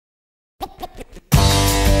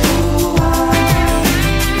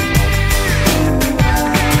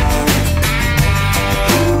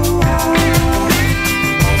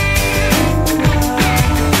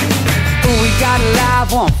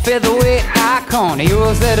like on.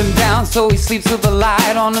 Heroes let him down, so he sleeps with the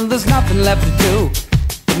light on, and there's nothing left to do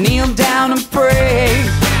but kneel down and pray.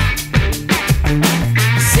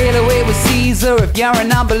 Sail away with Caesar if you're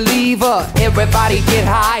an unbeliever. Everybody get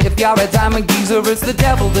high if you're a diamond geezer. It's the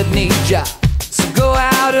devil that needs ya, so go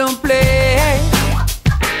out and play.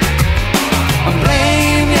 And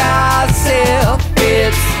blame yourself,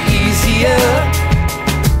 it's easier.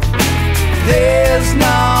 There's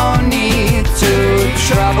no need to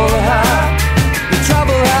trouble her. You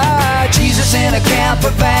trouble her. Jesus in a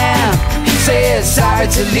camper van, he says sorry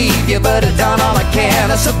to leave you, but I've done all I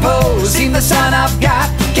can. I suppose even the son I've got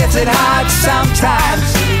gets it hard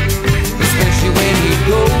sometimes, especially when he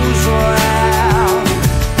goes around.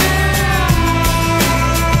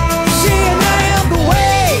 See, and I am the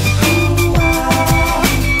way.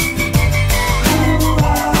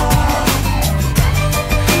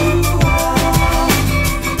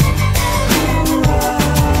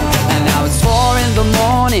 And now it's 4 in the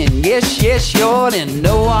morning, yes, yawning.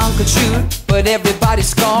 No one could shoot, but everybody's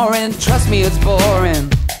scoring. Trust me, it's boring.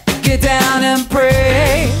 Get down and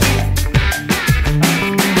pray.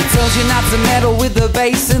 It tells you not to meddle with the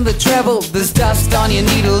bass and the treble. There's dust on your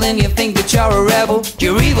needle and you think that you're a rebel.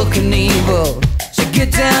 You're Evel Knievel, so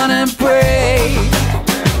get down and pray.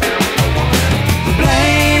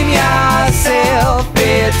 Blame yourself,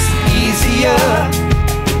 it's easier.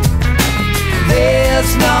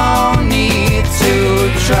 There's no need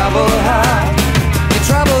to trouble her. You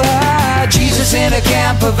trouble her. Jesus in a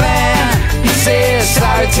camper van, he says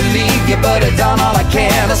sorry to leave you, but I've done all I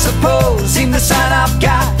can. I suppose even the son I've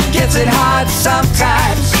got gets it hard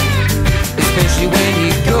sometimes, especially when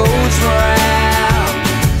he goes round.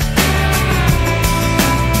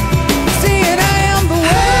 See, and I am the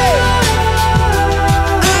way.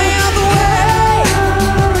 I am the way.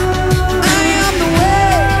 I am the way.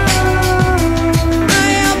 I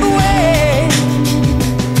am the way.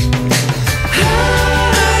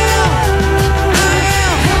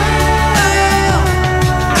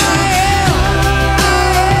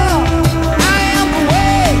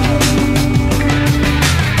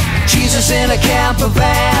 In a camper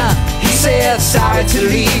van, he said sorry to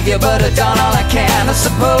leave you, but I've done all I can. I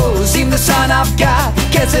suppose even the son I've got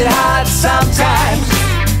gets it hard sometimes.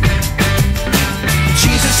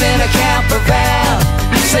 Jesus in a camper van,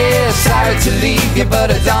 he says sorry to leave you,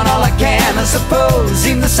 but I've done all I can. I